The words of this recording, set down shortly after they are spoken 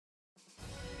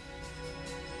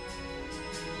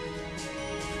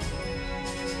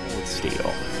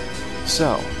deal.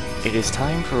 So, it is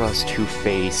time for us to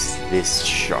face this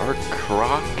Shark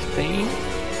Croc thing?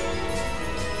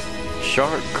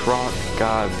 Shark Croc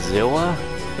Godzilla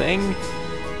thing?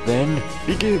 Then,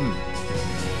 begin!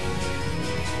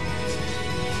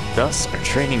 Thus, our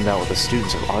training bout with the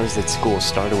students of ours at school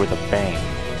started with a bang.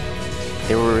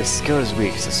 They were as skilled as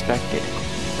we suspected,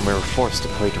 and we were forced to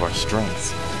play to our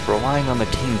strengths, relying on the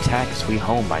team tactics we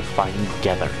honed by fighting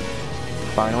together.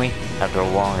 Finally, after a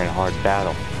long and hard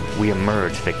battle, we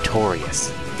emerged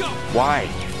victorious. Go. Why?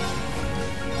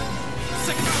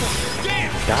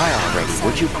 Damn. Die already,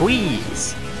 would you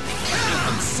please?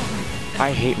 I'm sorry.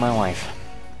 I hate my life.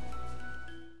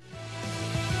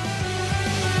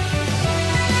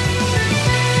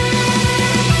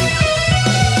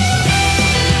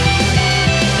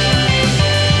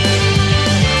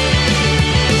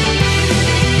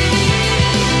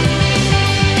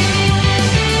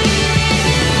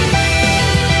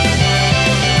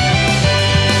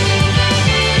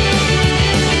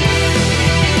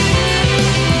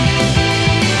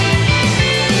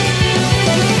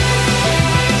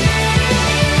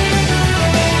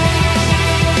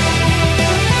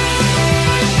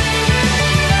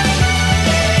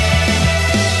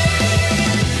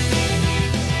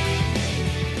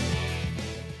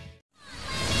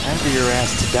 Time for your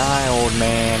ass to die, old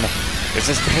man. This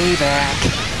is payback.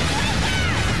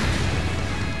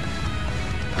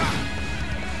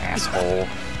 Asshole.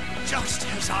 Just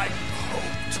as I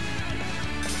hoped.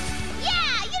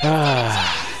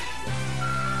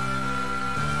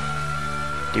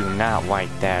 Do not like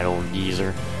that old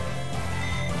geezer.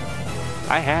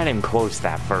 I had him close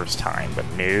that first time, but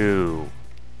no.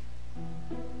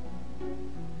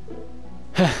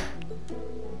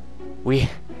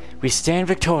 We stand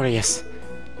victorious.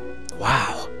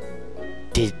 Wow.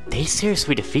 Did they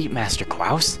seriously defeat Master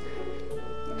Klaus?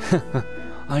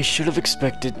 I should have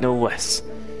expected no less.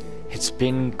 It's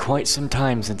been quite some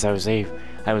time since I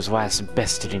was last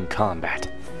bested in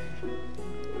combat.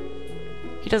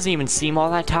 He doesn't even seem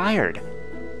all that tired.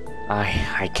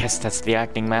 I guess that's the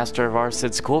acting master of ours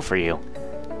at school for you.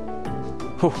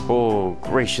 Oh,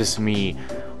 gracious me,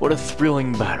 what a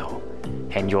thrilling battle.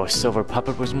 And your silver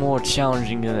puppet was more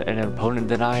challenging an opponent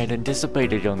than I had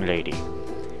anticipated, young lady.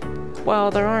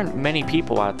 Well, there aren't many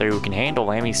people out there who can handle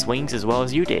Lammy swings as well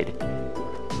as you did.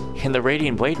 And the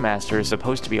Radiant Blade Master is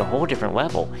supposed to be a whole different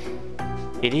level.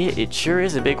 It sure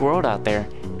is a big world out there.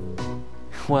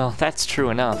 Well, that's true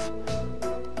enough.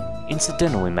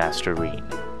 Incidentally, Master Rean.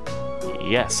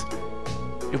 Yes,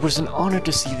 it was an honor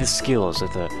to see the skills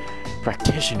of the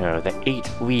practitioner of the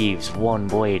 8 Leaves, 1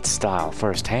 Blade style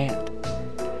firsthand.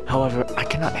 However, I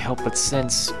cannot help but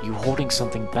sense you holding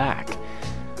something back.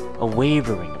 A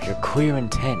wavering of your clear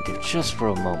intent, if just for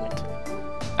a moment.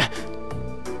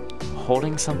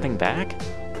 Holding something back?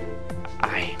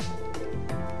 I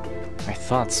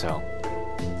thought so.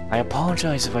 I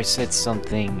apologize if I said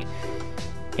something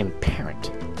imperent.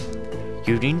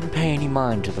 You needn't pay any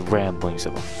mind to the ramblings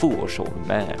of a foolish old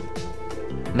man.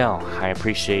 No, I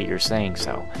appreciate your saying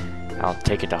so. I'll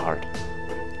take it to heart.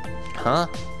 Huh?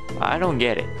 I don't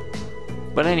get it.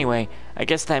 But anyway, I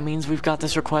guess that means we've got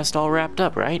this request all wrapped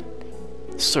up, right?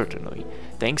 Certainly.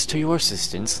 Thanks to your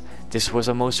assistance, this was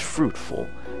a most fruitful,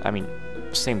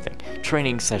 same thing,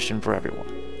 training session for everyone.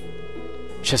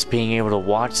 Just being able to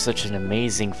watch such an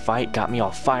amazing fight got me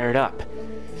all fired up.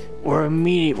 We're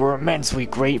immensely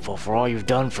grateful for all you've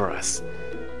done for us.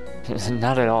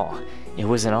 Not at all. It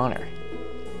was an honor.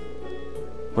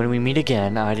 When we meet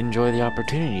again, I'd enjoy the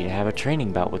opportunity to have a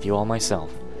training bout with you all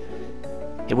myself.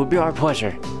 It would be our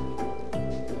pleasure.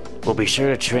 We'll be sure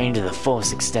to train to the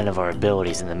fullest extent of our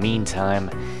abilities. In the meantime,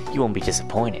 you won't be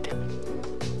disappointed.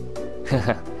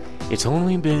 It's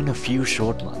only been a few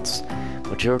short months,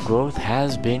 but your growth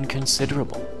has been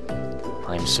considerable.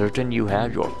 I'm certain you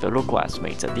have your fellow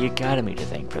classmates at the academy to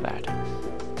thank for that.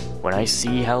 When I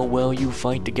see how well you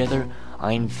fight together,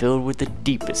 I'm filled with the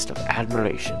deepest of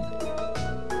admiration.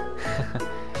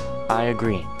 I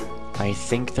agree. I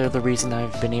think they're the reason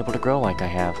I've been able to grow like I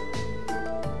have.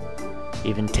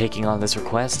 Even taking on this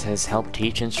request has helped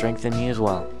teach and strengthen me as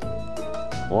well.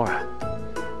 Aura.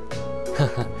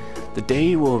 The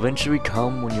day will eventually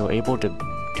come when you're able to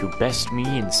best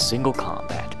me in single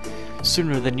combat,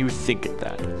 sooner than you think at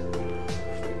that.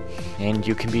 And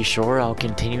you can be sure I'll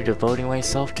continue devoting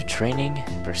myself to training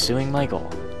and pursuing my goal.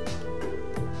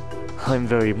 I'm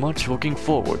very much looking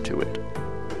forward to it.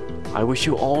 I wish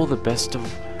you all the best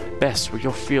with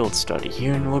your field study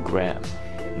here in Legram.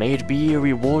 May it be a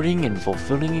rewarding and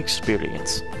fulfilling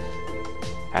experience.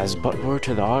 As butler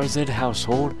to the RZ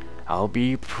household, I'll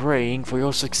be praying for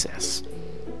your success.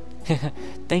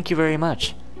 Thank you very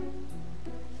much.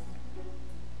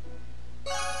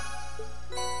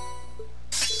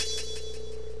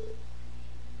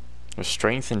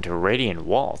 Strengthen to Radiant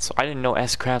Waltz. I didn't know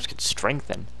S-Crafts could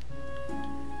strengthen.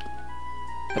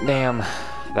 But damn,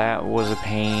 that was a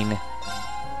pain.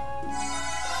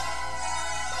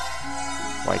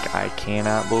 Like, I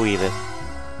cannot believe it.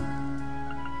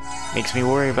 Makes me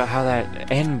worry about how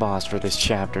that end boss for this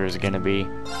chapter is gonna be.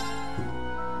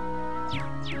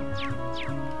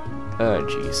 Oh,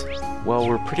 jeez. Well,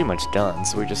 we're pretty much done,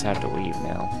 so we just have to leave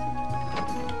now.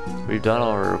 We've done all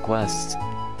our requests.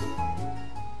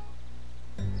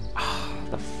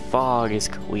 The fog is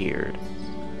cleared.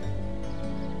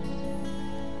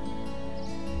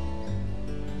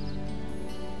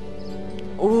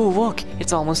 Ooh, look!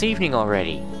 It's almost evening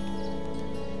already!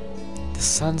 The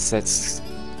sun sets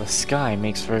the sky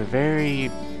makes for a very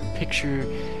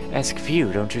picturesque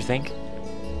view, don't you think?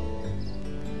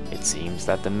 It seems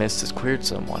that the mist has cleared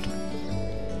somewhat.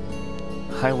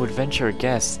 I would venture a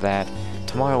guess that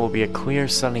tomorrow will be a clear,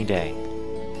 sunny day.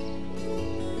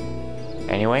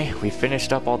 Anyway, we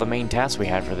finished up all the main tasks we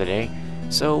had for the day,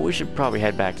 so we should probably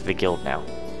head back to the guild now.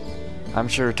 I'm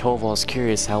sure Toval's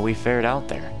curious how we fared out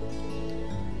there.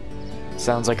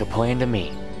 Sounds like a plan to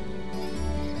me.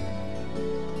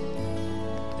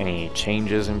 Any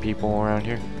changes in people around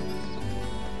here?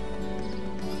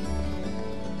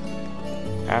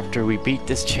 After we beat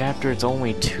this chapter, it's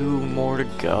only 2 more to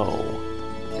go.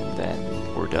 And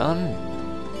then we're done.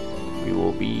 We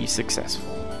will be successful.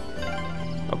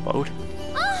 A boat?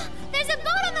 Ah! There's a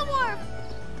boat on the wharf!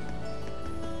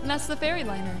 And that's the ferry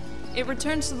liner. It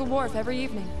returns to the wharf every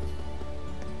evening.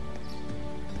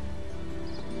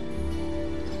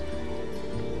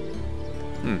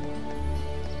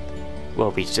 Well,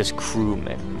 he's just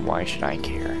crewman. Why should I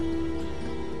care?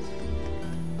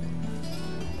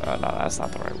 No, that's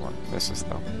not the right one. This is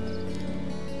though.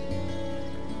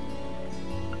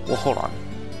 Well, hold on.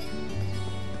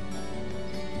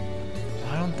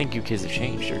 I don't think you kids have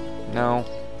changed, or no?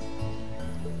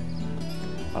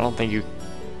 I don't think you.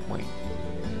 Wait.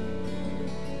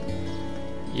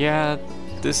 Yeah,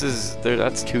 this is there.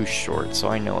 That's too short, so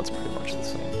I know it's pretty much the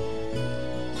same.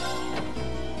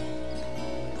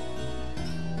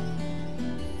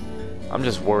 I'm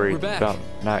just worried about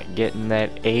not getting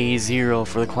that A0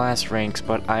 for the class ranks,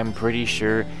 but I'm pretty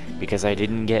sure, because I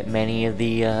didn't get many of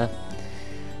the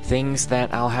things,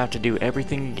 that I'll have to do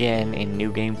everything again in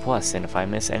New Game Plus, and if I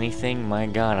miss anything, my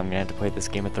god, I'm gonna have to play this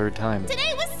game a 3rd time.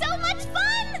 Today was so much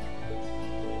fun!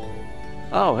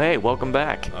 Oh, hey, welcome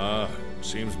back.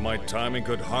 Seems my timing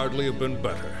could hardly have been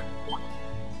better.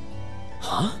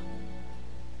 Huh?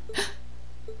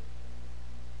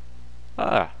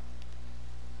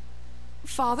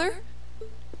 Father?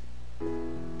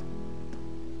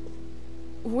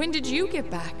 When did you get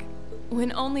back?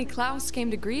 When only Klaus came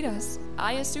to greet us,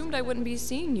 I assumed I wouldn't be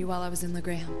seeing you while I was in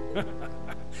Legrand.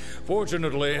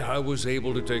 Fortunately, I was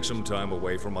able to take some time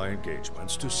away from my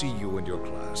engagements to see you and your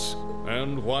class.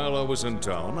 And while I was in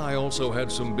town, I also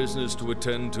had some business to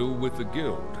attend to with the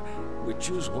guild, which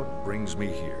is what brings me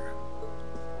here.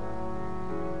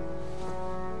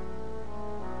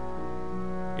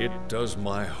 It does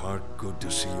my heart good to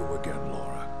see you again,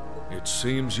 Laura. It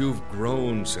seems you've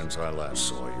grown since I last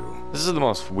saw you. This is the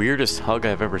most weirdest hug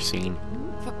I've ever seen.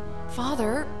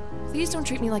 Father, please don't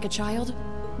treat me like a child,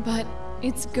 but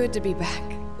it's good to be back.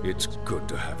 It's good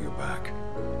to have you back.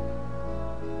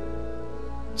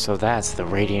 So that's the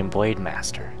Radiant Blade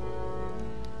Master.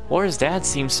 Laura's dad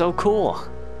seems so cool.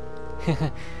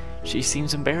 She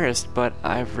seems embarrassed, but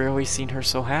I've rarely seen her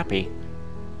so happy.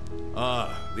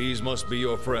 Ah, these must be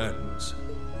your friends.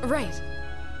 Right.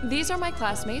 These are my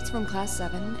classmates from Class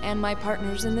 7 and my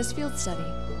partners in this field study.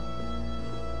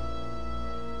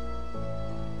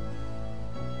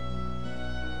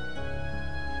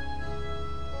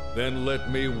 Then let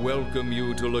me welcome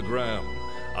you to Legrand.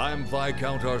 I'm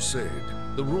Viscount Arcade,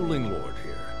 the ruling lord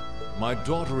here. My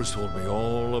daughter has told me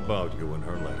all about you in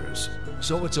her letters,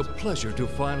 so it's a pleasure to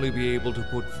finally be able to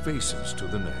put faces to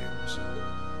the names.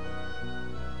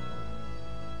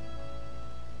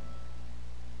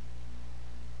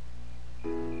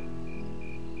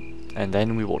 And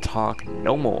then we will talk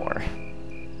no more.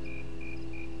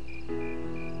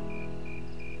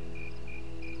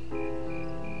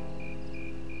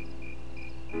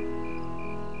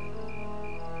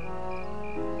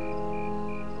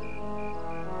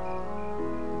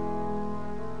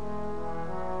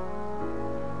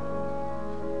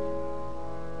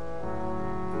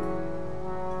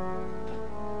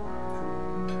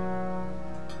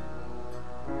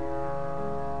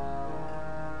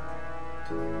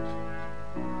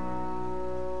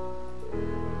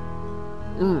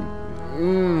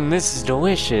 this is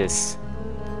delicious.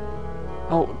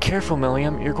 Oh, careful,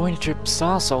 Milliam. You're going to drip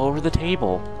sauce all over the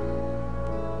table.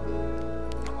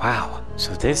 Wow,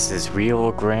 so this is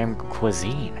real Graham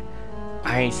cuisine.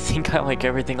 I think I like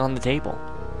everything on the table.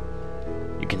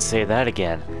 You can say that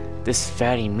again. This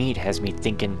fatty meat has me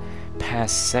thinking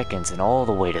past seconds and all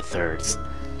the way to thirds.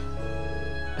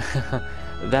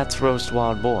 That's roast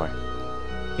wild boar.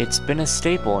 It's been a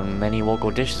staple in many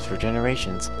local dishes for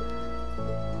generations.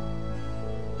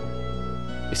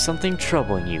 Is something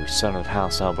troubling you, son of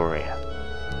House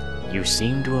Alborea? You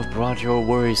seem to have brought your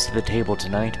worries to the table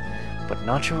tonight, but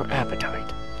not your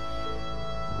appetite.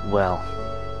 Well,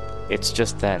 it's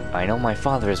just that I know my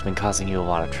father has been causing you a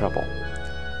lot of trouble.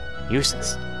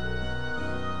 Eustace.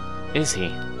 Is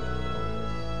he?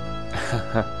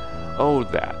 Oh,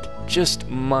 that. Just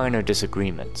minor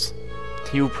disagreements.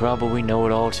 You probably know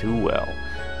it all too well.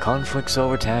 Conflicts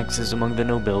over taxes among the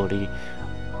nobility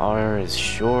are as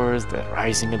sure as the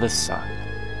rising of the sun.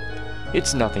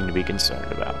 It's nothing to be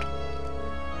concerned about.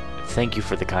 Thank you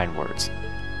for the kind words.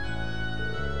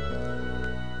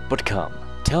 But come,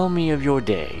 tell me of your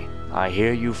day. I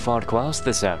hear you fought Klaus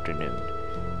this afternoon,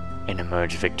 and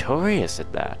emerged victorious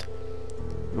at that.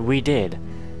 We did,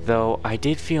 though I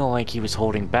did feel like he was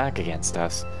holding back against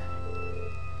us.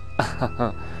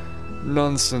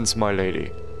 Nonsense, my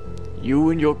lady.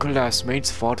 You and your classmates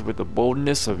fought with the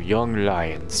boldness of young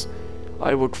lions.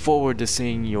 I look forward to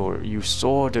seeing you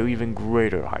soar to even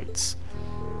greater heights.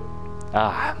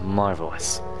 Ah,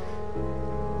 marvelous.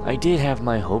 I did have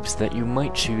my hopes that you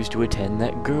might choose to attend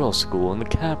that girls' school in the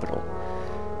capital,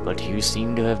 but you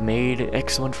seem to have made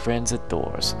excellent friends at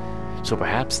Thor's, so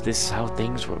perhaps this is how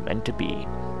things were meant to be.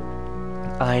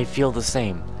 I feel the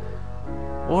same.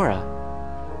 Aura?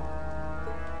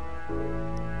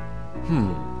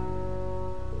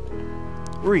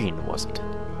 Rean, was it?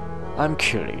 I'm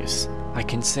curious. I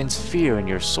can sense fear in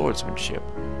your swordsmanship.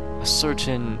 A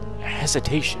certain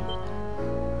hesitation.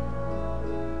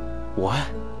 What?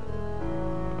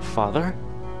 Father?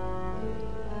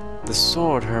 The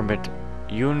sword hermit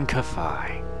Yun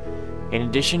Kafai. In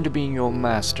addition to being your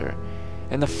master,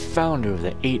 and the founder of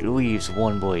the 8 Leaves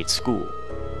One Blade School,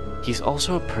 he's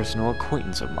also a personal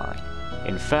acquaintance of mine.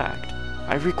 In fact,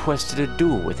 I've requested a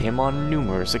duel with him on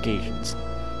numerous occasions.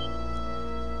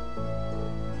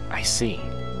 I see.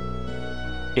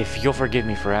 If you'll forgive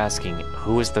me for asking,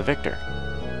 who is the victor?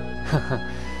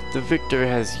 The victor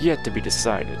has yet to be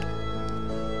decided.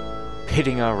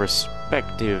 Pitting our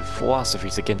respective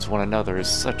philosophies against one another is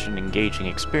such an engaging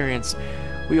experience,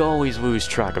 we always lose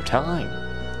track of time.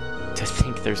 To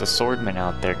think there's a swordman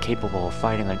out there capable of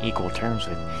fighting on equal terms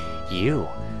with you.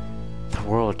 The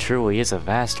world truly is a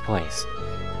vast place.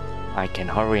 I can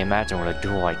hardly imagine what a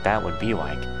duel like that would be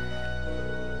like.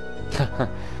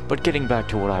 But getting back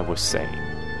to what I was saying,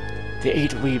 the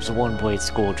 8 Leaves One Blade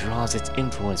School draws its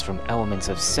influence from elements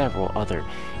of several other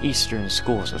Eastern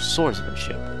schools of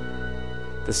swordsmanship.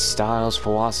 The style's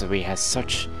philosophy has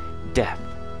such depth,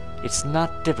 it's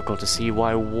not difficult to see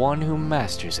why one who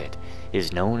masters it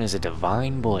is known as a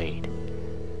divine blade.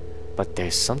 But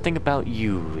there's something about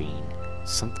you, Rean,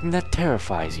 something that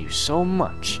terrifies you so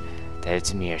much that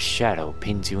its mere shadow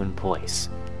pins you in place.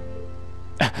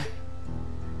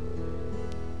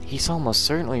 He's almost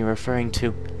certainly referring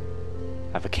to...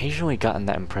 I've occasionally gotten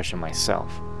that impression myself.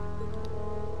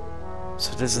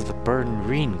 So this is the burden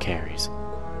Rean carries.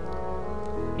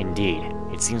 Indeed,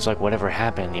 it seems like whatever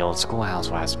happened in the old schoolhouse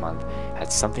last month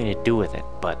had something to do with it,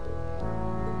 but...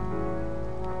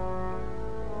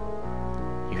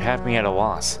 You have me at a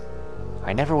loss.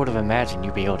 I never would have imagined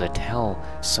you'd be able to tell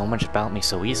so much about me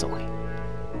so easily.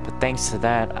 But thanks to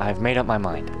that, I've made up my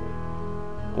mind.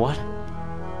 What?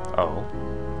 Oh?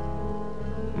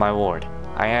 My lord,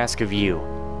 I ask of you,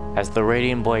 as the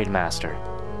Radiant Blade Master,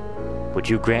 would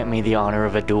you grant me the honor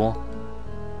of a duel?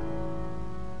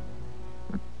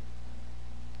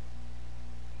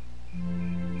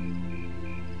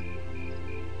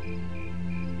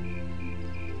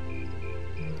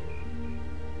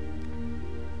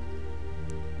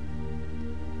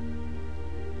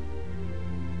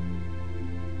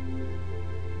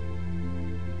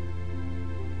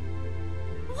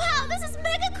 Wow, this is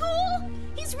mega cool!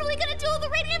 He's really gonna duel the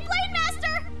Radiant Blade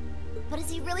Master! But is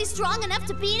he really strong enough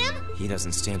to beat him? He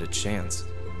doesn't stand a chance.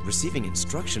 Receiving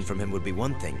instruction from him would be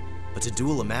one thing, but to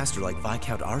duel a master like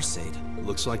Viscount Arcade...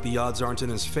 Looks like the odds aren't in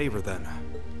his favor then.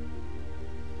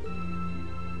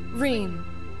 Rean,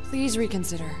 please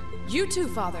reconsider. You too,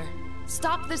 Father.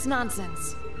 Stop this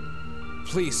nonsense.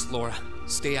 Please, Laura,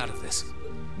 stay out of this.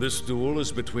 This duel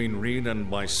is between Rean and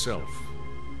myself.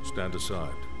 Stand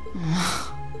aside.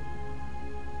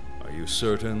 I Are you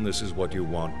certain this is what you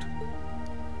want?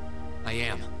 I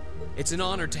am. It's an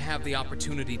honor to have the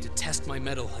opportunity to test my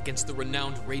mettle against the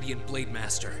renowned Radiant Blade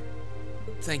Master.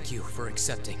 Thank you for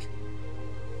accepting.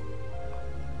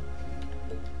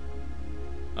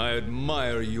 I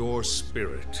admire your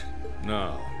spirit.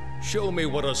 Now, show me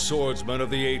what a swordsman of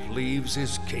the Eight Leaves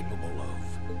is capable of.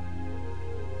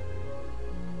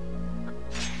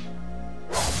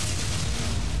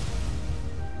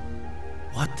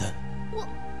 What the?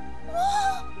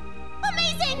 Whoa!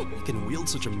 Amazing! You can wield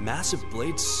such a massive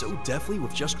blade so deftly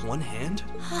with just one hand?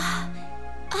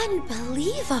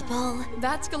 Unbelievable.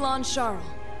 That's Galan Sharl,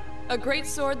 a great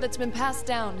sword that's been passed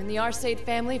down in the Arsaid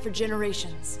family for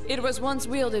generations. It was once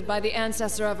wielded by the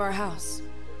ancestor of our house,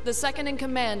 the second in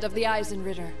command of the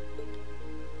Eisenritter.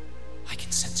 I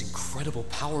can sense incredible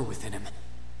power within him.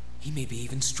 He may be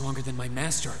even stronger than my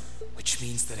master, which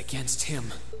means that against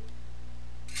him...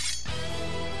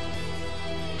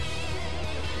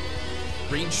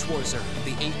 Rean Schwarzer of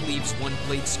the Eight Leaves One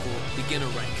Blade School, beginner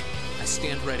rank. I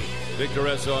stand ready. Victor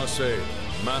S. Arsaid,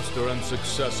 master and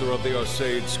successor of the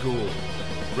Arsaid School.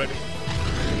 Ready.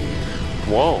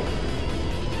 Whoa.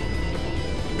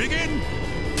 Begin!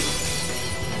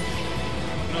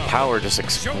 Power just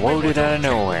exploded out of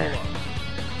nowhere.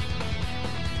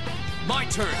 My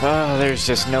turn. Oh, there's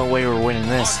just no way we're winning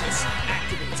this. Arcus,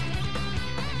 activate.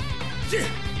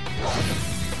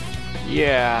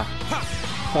 Yeah.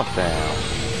 What the hell?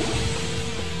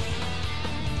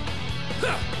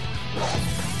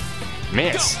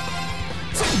 Miss.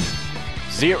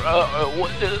 Zero.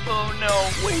 Oh no!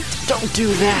 Wait! Don't do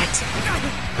that!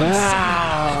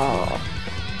 Ah.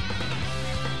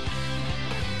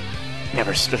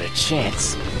 Never stood a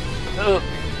chance.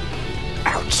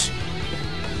 Ouch!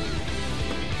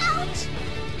 Ouch!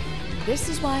 This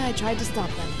is why I tried to stop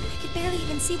them. I could barely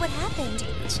even see what happened.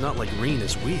 It's not like Rean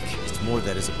is weak. It's more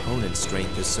that his opponent's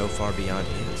strength is so far beyond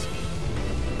his.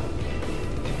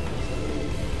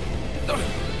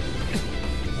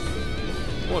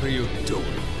 What are you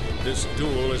doing? This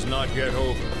duel is not yet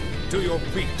over. To your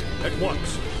feet, at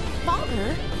once.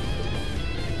 Father?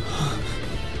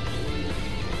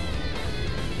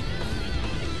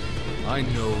 I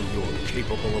know you're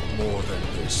capable of more than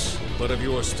this, but if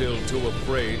you are still too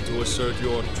afraid to assert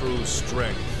your true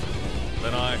strength,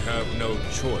 then I have no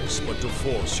choice but to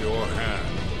force your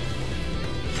hand.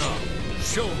 Now,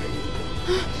 show me.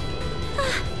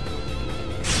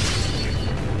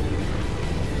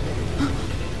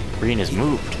 Rean has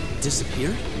moved.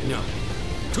 Disappeared? No,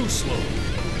 too slow.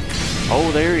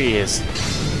 Oh, there he is.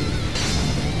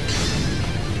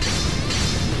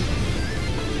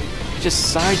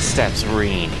 Just sidesteps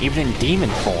Rean, even in demon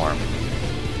form.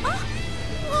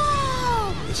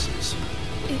 Whoa! This is...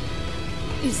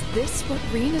 Is this what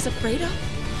Rean is afraid of?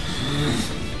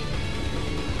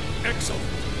 Excellent.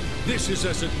 This is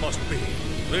as it must be.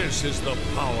 This is the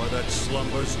power that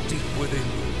slumbers deep within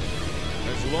you.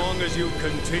 As long as you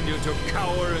continue to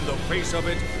cower in the face of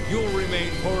it, you'll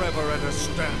remain forever at a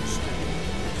standstill.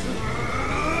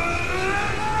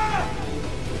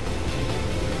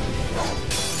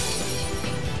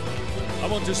 I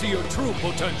want to see your true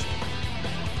potential.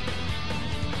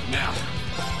 Now.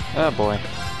 Oh boy.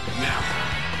 Now.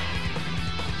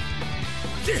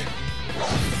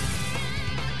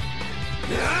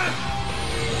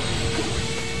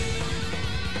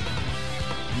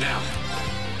 Now.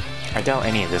 I doubt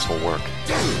any of this will work.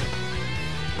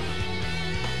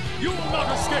 You will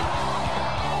not escape!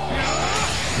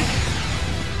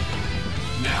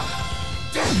 Now.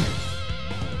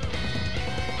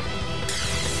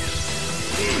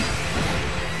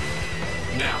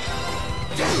 Now.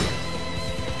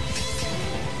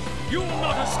 You will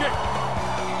not escape!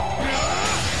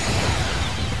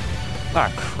 Ah,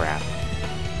 crap.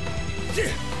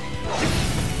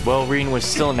 Well, Rean was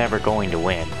still never going to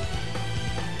win.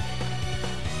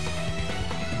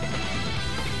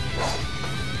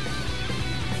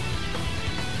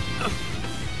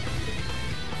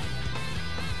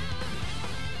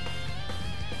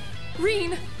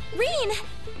 Rean! Rean!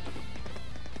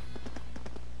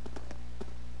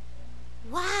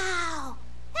 Wow!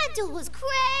 That duel was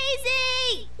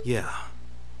crazy! Yeah.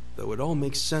 Though it all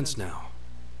makes sense now.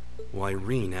 Why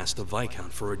Rean asked the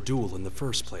Viscount for a duel in the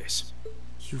first place.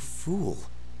 You fool.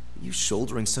 You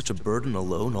shouldering such a burden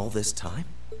alone all this time?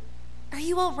 Are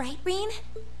you alright, Rean?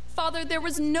 Father, there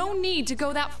was no need to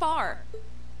go that far.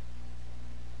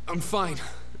 I'm fine.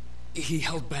 He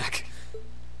held back.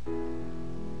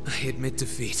 I admit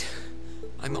defeat.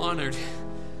 I'm honored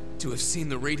to have seen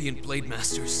the Radiant Blade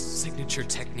Master's signature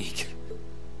technique.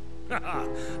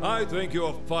 I think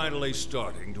you're finally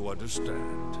starting to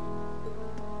understand.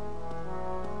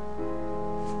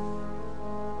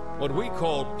 What we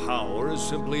call power is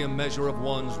simply a measure of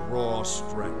one's raw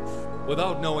strength.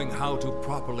 Without knowing how to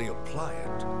properly apply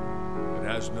it, it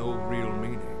has no real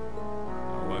meaning.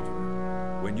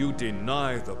 However, when you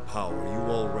deny the power you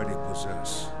already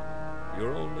possess,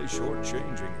 you're only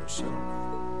shortchanging yourself.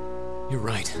 You're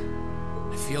right.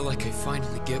 I feel like I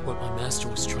finally get what my master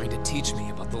was trying to teach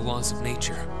me about the laws of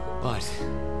nature. But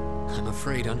I'm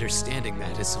afraid understanding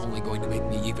that is only going to make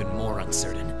me even more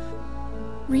uncertain.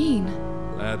 Rean.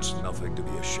 That's nothing to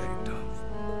be ashamed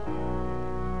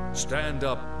of. Stand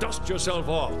up, dust yourself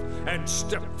off, and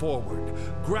step forward.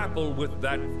 Grapple with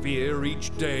that fear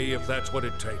each day if that's what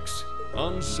it takes.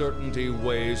 Uncertainty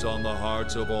weighs on the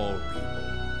hearts of all people,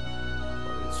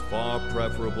 but it's far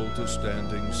preferable to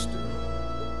standing still.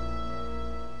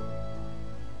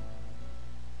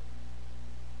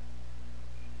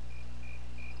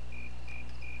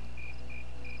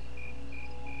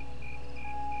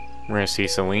 We're gonna see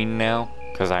Celine now,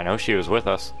 because I know she was with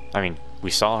us. I mean, we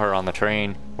saw her on the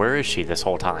train. Where is she this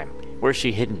whole time? Where's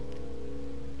she hidden?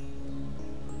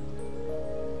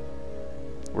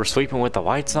 We're sleeping with the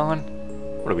lights on?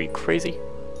 What are we, crazy?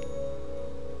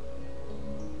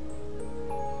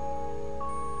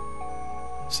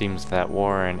 Seems that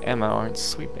Warren and Emma aren't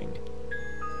sleeping.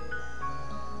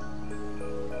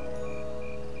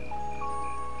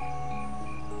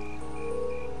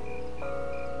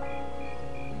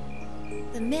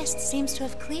 The mist seems to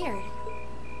have cleared.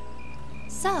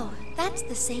 So, that's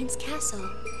the Saint's castle.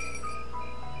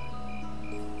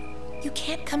 You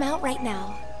can't come out right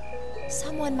now.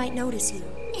 Someone might notice you.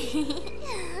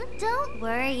 Don't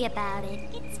worry about it.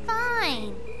 It's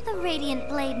fine. The Radiant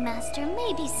Blade Master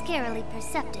may be scarily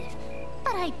perceptive,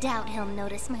 but I doubt he'll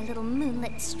notice my little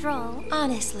moonlit stroll.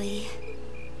 Honestly.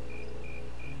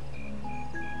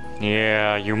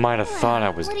 Yeah, you might have thought I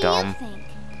was dumb. What do you think?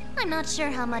 I'm not sure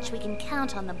how much we can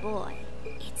count on the boy.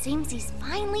 It seems he's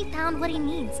finally found what he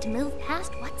needs to move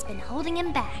past what's been holding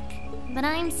him back. But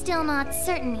I'm still not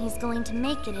certain he's going to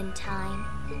make it in time.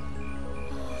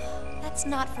 That's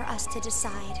not for us to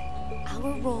decide.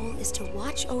 Our role is to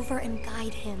watch over and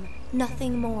guide him,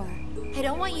 nothing more. I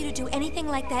don't want you to do anything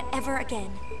like that ever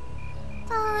again.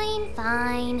 Fine,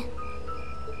 fine.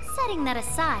 Setting that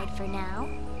aside for now.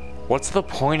 What's the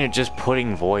point of just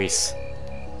putting voice?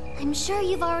 I'm sure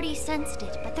you've already sensed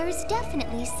it, but there's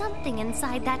definitely something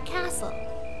inside that castle.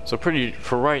 So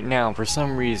for right now, for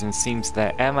some reason, seems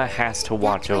that Emma has to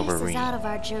watch over That place Rean. is out of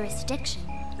our jurisdiction,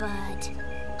 but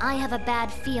I have a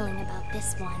bad feeling about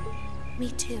this one. Me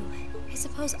too. I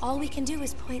suppose all we can do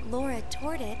is point Laura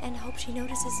toward it and hope she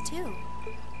notices too.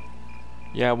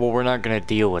 Yeah, well, we're not gonna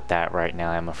deal with that right now,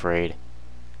 I'm afraid.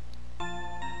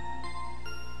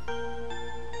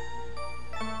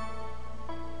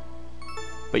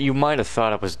 But you might have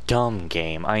thought it was dumb,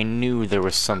 game. I knew there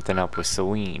was something up with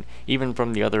Celine, even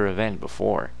from the other event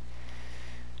before.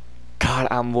 God,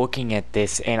 I'm looking at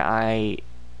this and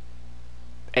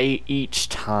each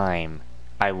time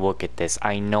I look at this,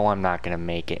 I know I'm not going to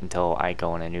make it until I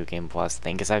go in a New Game Plus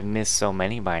thing, because I've missed so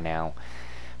many by now.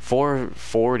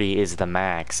 440 is the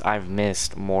max. I've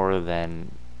missed more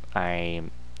than I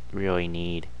really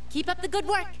need. Keep up the good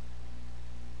work!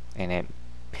 And it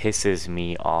pisses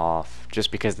me off just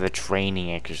because of the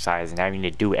training exercise and having to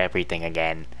do everything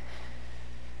again.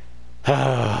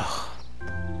 Not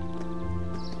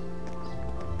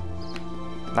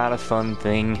a fun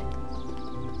thing.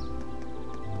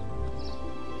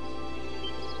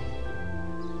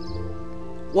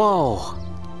 Whoa!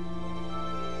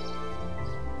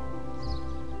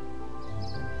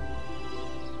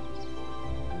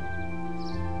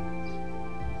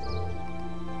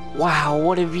 Wow,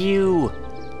 what a view!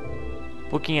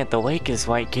 Looking at the lake is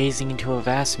like gazing into a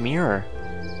vast mirror.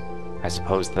 I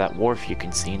suppose that wharf you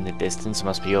can see in the distance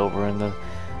must be over in the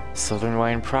southern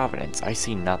Ryan Province. I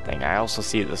see nothing. I also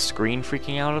see the screen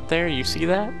freaking out up there. You see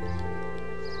that?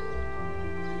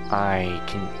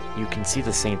 You can see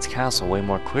the Saint's Castle way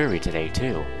more clearly today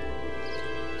too.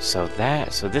 So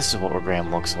this is what Rean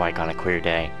looks like on a clear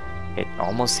day. It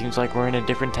almost seems like we're in a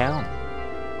different town.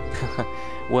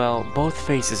 Well, both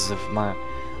faces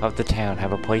of the town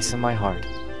have a place in my heart.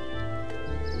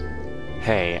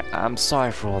 Hey, I'm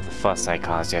sorry for all the fuss I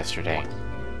caused yesterday.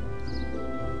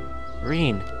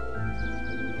 Rean,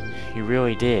 you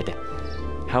really did.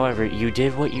 However, you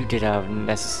did what you did out of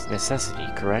necessity,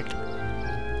 correct?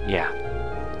 Yeah.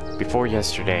 Before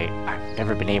yesterday, I've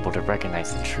never been able to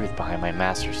recognize the truth behind my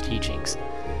master's teachings.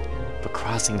 But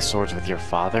crossing swords with your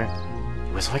father,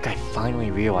 it was like I finally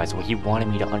realized what he wanted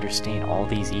me to understand all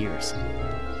these years.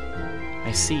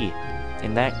 I see.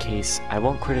 In that case, I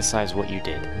won't criticize what you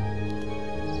did.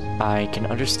 I can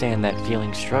understand that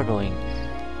feeling struggling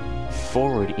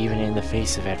forward even in the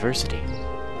face of adversity.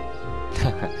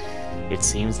 It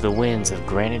seems the winds have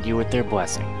granted you with their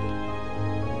blessing.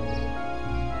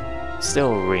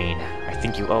 Still, Rean, I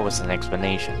think you owe us an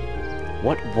explanation.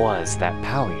 What was that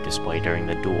power you displayed during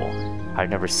the duel? I've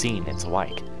never seen its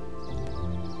like.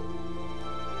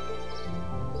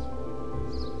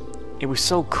 It was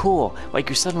so cool, like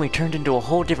you suddenly turned into a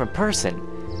whole different person.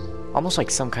 Almost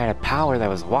like some kind of power that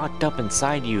was locked up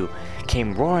inside you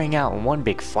came roaring out in one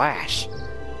big flash.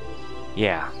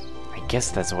 Yeah, I guess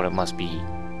that's what it must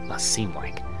seem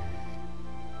like.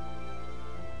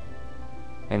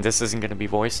 And this isn't gonna be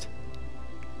voiced?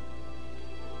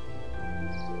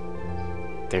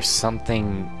 There's some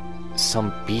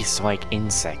beast-like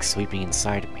insect sleeping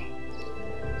inside of me.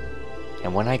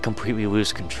 And when I completely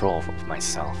lose control of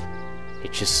myself,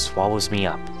 it just swallows me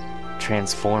up,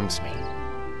 transforms me,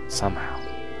 somehow.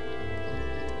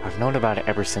 I've known about it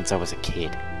ever since I was a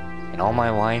kid, and all my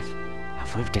life,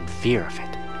 I've lived in fear of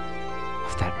it,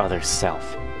 of that other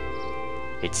self.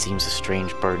 It seems a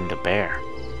strange burden to bear,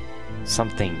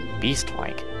 something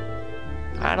beast-like.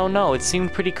 I don't know, it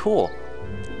seemed pretty cool.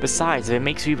 Besides, if it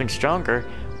makes you even stronger,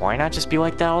 why not just be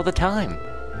like that all the time?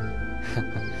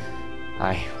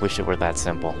 I wish it were that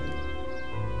simple.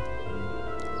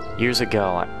 Years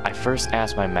ago, I first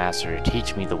asked my master to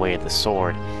teach me the way of the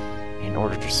sword in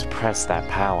order to suppress that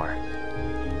power.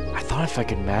 I thought if I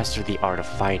could master the art of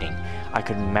fighting, I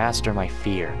could master my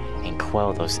fear and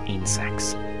quell those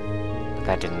insects. But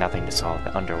that did nothing to solve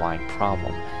the underlying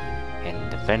problem,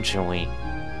 and eventually,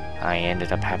 I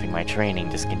ended up having my training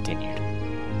discontinued.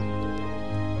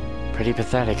 Pretty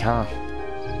pathetic, huh?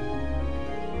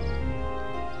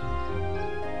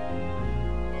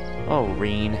 Oh,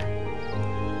 Rean.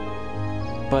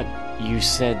 But you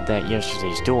said that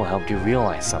yesterday's duel helped you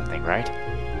realize something, right?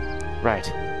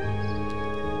 Right.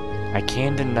 I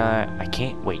can deny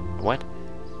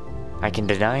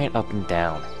it up and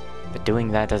down, but doing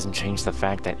that doesn't change the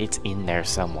fact that it's in there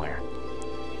somewhere.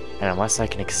 And unless I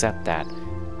can accept that,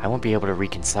 I won't be able to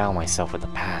reconcile myself with the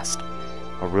past,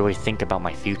 or really think about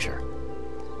my future.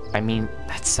 I mean,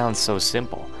 that sounds so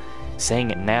simple,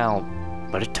 saying it now,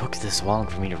 but it took this long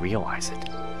for me to realize it.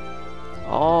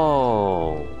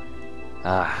 Oh,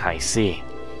 I see.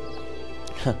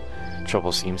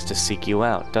 Trouble seems to seek you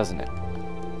out, doesn't it?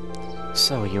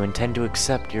 So you intend to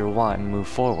accept your lot and move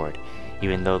forward,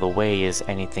 even though the way is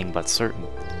anything but certain.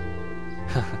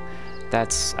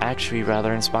 That's actually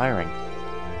rather inspiring.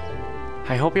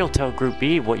 I hope you'll tell Group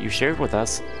B what you shared with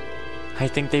us. I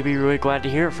think they'd be really glad to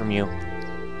hear it from you.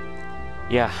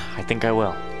 Yeah, I think I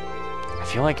will. I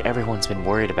feel like everyone's been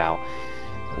worried about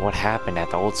what happened at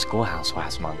the old schoolhouse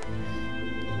last month.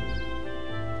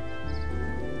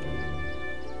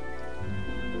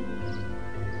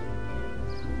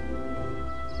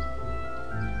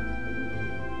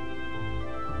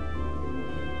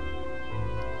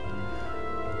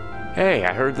 Hey,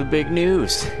 I heard the big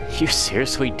news. You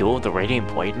seriously dueled the Radiant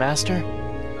Blade Master?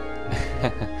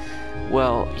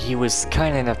 Well, he was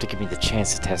kind enough to give me the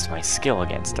chance to test my skill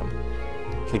against him.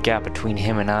 The gap between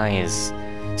him and I is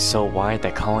so wide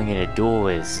that calling it a duel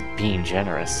is being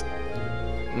generous.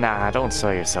 Nah, don't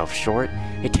sell yourself short.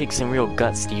 It takes some real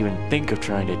guts to even think of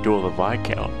trying to duel the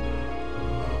Viscount.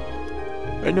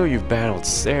 I know you've battled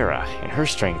Sarah, and her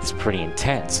strength's pretty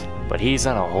intense, but he's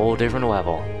on a whole different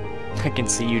level. I can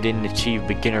see you didn't achieve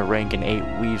beginner rank in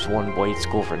 8 Weaves 1 Blade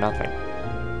School for nothing.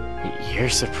 You're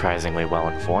surprisingly well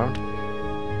informed.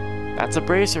 That's a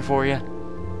bracer for you.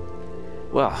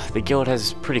 Well, the guild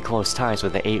has pretty close ties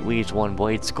with the 8 Weaves 1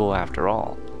 Blade School after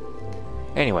all.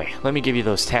 Anyway, let me give you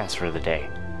those tasks for the day.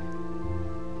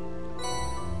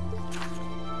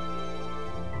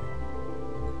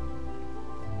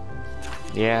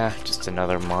 Yeah, just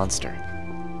another monster.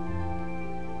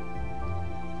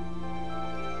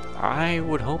 I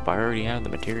would hope I already have the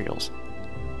materials.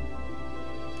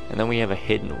 And then we have a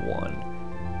hidden one.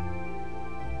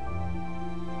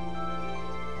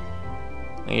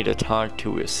 I need to talk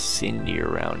to a Cindy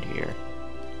around here.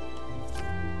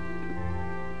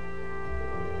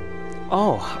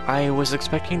 Oh, I was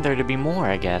expecting there to be more,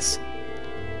 I guess.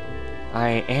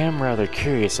 I am rather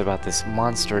curious about this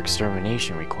monster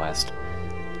extermination request.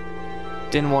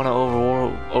 Didn't want to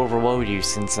overload you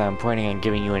since I'm planning on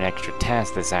giving you an extra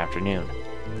task this afternoon.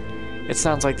 It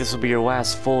sounds like this will be your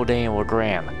last full day in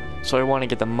Legram, so I want to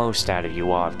get the most out of you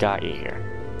while I've got you here.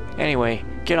 Anyway,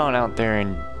 get on out there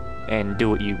and do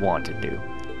what you want to do.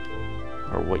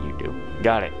 Or what you do.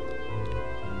 Got it.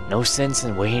 No sense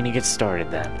in waiting to get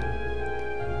started then.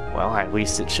 Well, at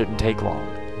least it shouldn't take long.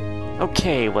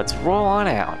 Okay, let's roll on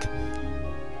out.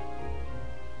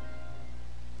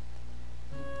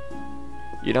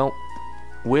 You know,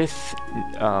 with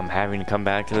having to come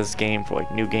back to this game for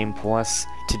like New Game Plus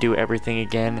to do everything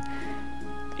again,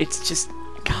 it's just,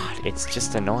 God, it's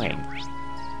just annoying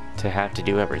to have to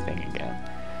do everything again.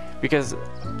 Because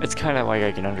it's kind of like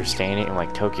I can understand it in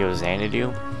like Tokyo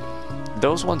Xanadu.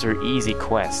 Those ones are easy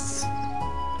quests.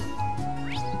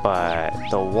 But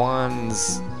the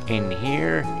ones in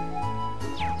here,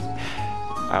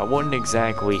 I wouldn't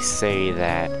exactly say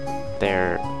that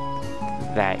they're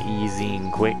that easy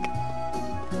and quick.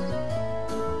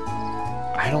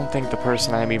 I don't think the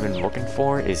person I'm even looking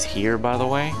for is here, by the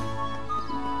way.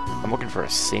 I'm looking for a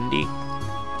Cindy.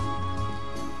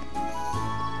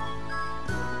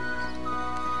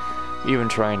 Even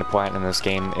trying to platinum this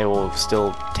game, it will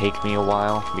still take me a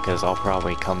while, because I'll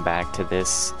probably come back to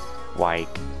this, like,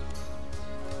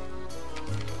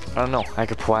 I don't know, I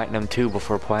could platinum 2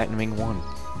 before platinuming 1.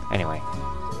 Anyway.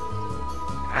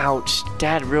 Ouch,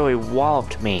 Dad really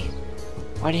walloped me.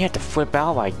 Why do you have to flip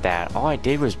out like that? All I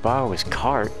did was borrow his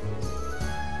cart.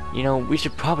 You know, we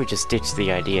should probably just ditch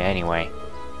the idea anyway.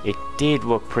 It did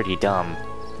look pretty dumb.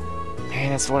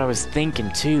 Man, that's what I was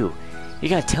thinking too. You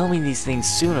gotta tell me these things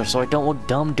sooner so I don't look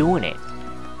dumb doing it.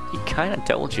 He kinda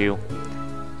told you.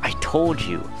 I told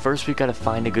you, first we gotta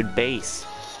find a good base.